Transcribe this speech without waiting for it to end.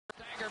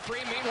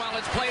free. Meanwhile,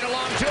 it's played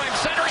along to him.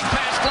 Centering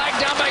pass flagged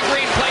down by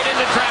Green. Played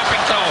into traffic,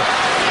 though.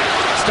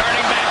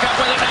 Starting back up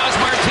with it now is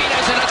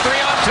Martinez in a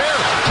 3-on-2.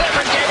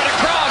 Clifford gave it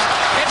across.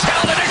 It's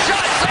held in a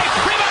shot. Safe.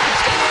 Rebound.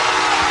 Score!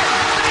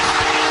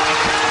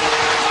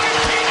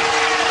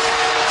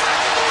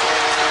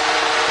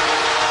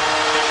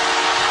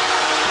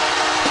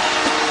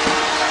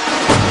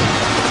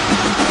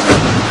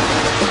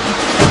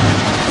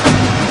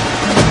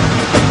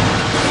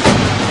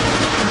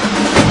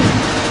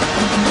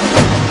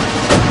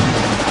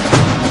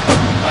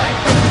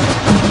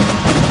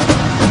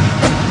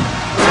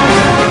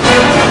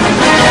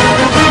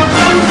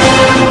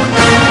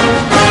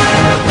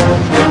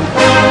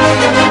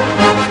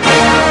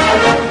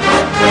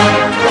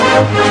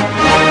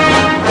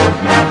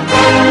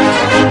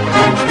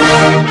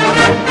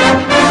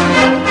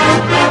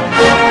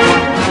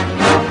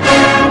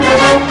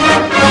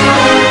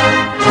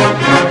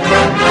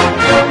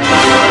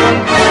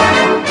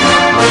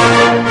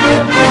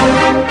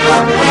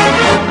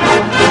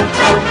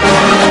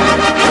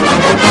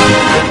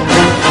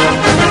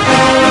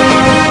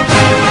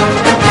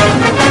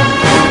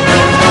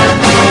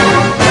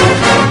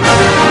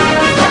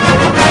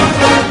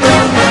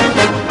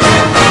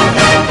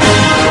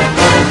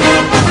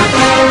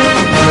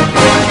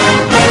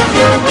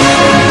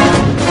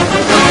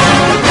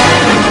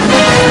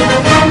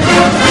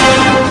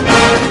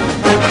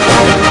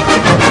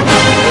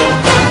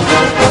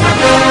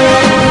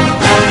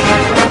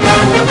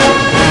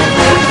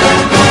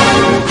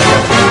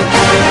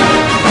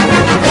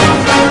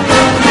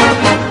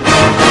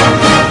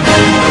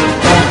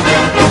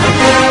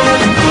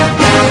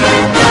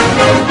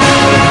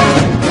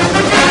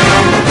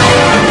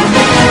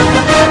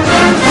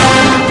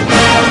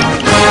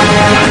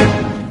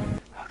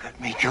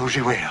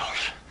 Josie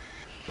Wales.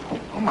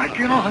 Oh, my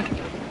God.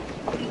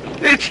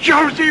 It's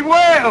Josie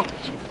Wales!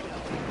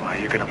 Why,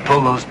 you gonna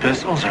pull those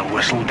pistols and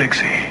whistle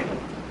Dixie?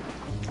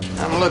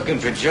 I'm looking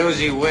for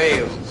Josie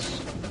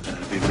Wales.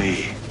 That'd be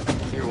me.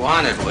 You're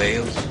wanted,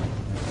 Wales.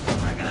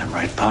 I reckon I'm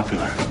right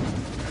popular.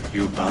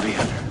 You a bounty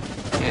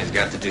hunter? Yeah, he's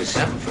got to do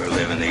something for a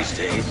living these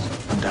days.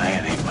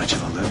 Dying ain't much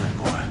of a living,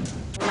 boy.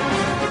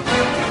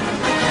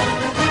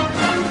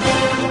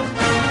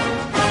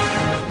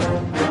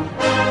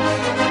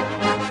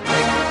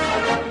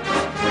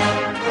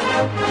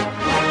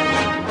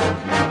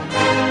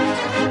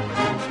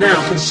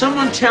 Now, can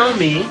someone tell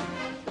me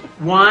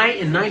why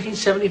in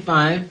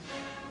 1975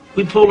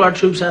 we pulled our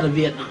troops out of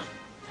Vietnam?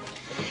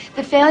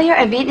 The failure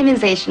of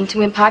Vietnamization to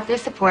win popular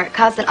support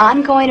caused an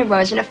ongoing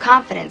erosion of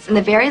confidence in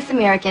the various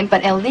American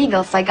but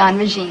illegal Saigon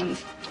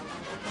regimes.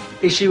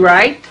 Is she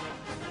right?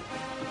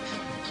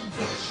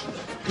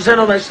 Because I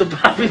know that's the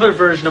popular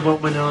version of what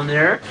went on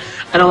there.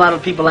 And a lot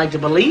of people like to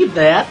believe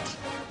that.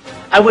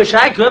 I wish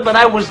I could, but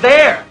I was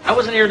there. I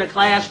wasn't here in the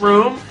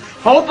classroom,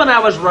 hoping I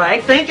was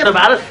right, thinking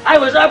about it. I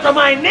was up to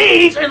my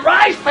knees in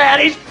rice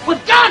paddies with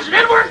guns, and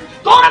then we're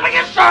going up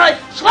against Charlie,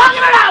 slugging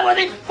it out with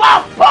him,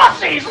 while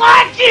pussies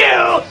like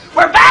you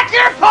were back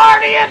here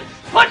partying,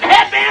 putting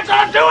headbands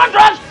on, doing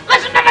drugs,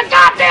 listening to the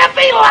goddamn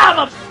Beatle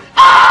albums.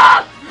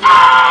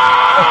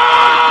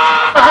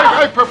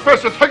 Hey,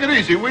 Professor, take it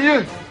easy, will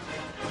you?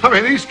 I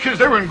mean, these kids,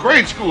 they were in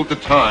grade school at the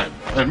time.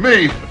 And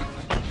me,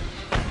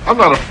 I'm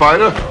not a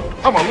fighter.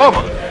 I'm a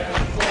lover.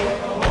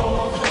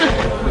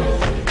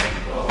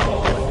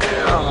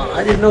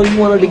 I didn't know you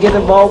wanted to get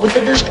involved with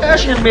the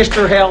discussion,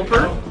 Mr.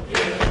 Helper.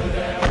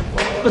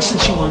 But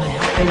since you want to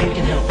help, maybe you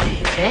can help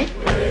me, okay?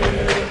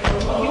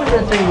 You remember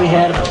that thing we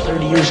had about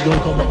 30 years ago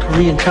called the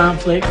Korean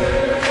conflict?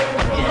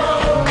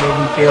 Yeah, maybe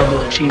we failed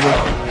to achieve it.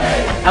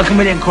 How come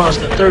we didn't cross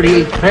the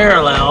 38th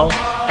parallel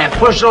and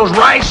push those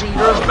rice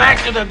eaters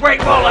back to the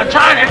Great Wall of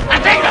China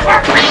and take the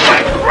Berkeley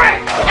brick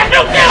and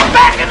nuke them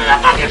back into the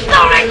fucking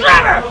Stone Age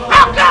River?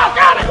 How come?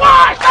 Tell me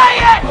why! Say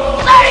it!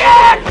 Say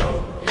it!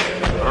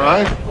 All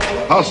right,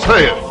 I'll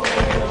say it.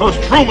 Because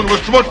Truman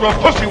was too much of a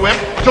pussy whip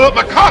to let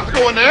MacArthur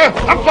go in there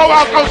and blow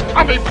out those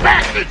tummy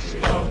bastards.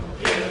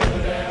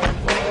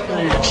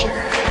 Answer.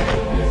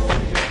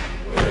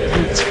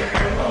 Answer.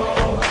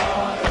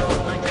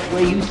 I like the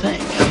way you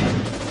think.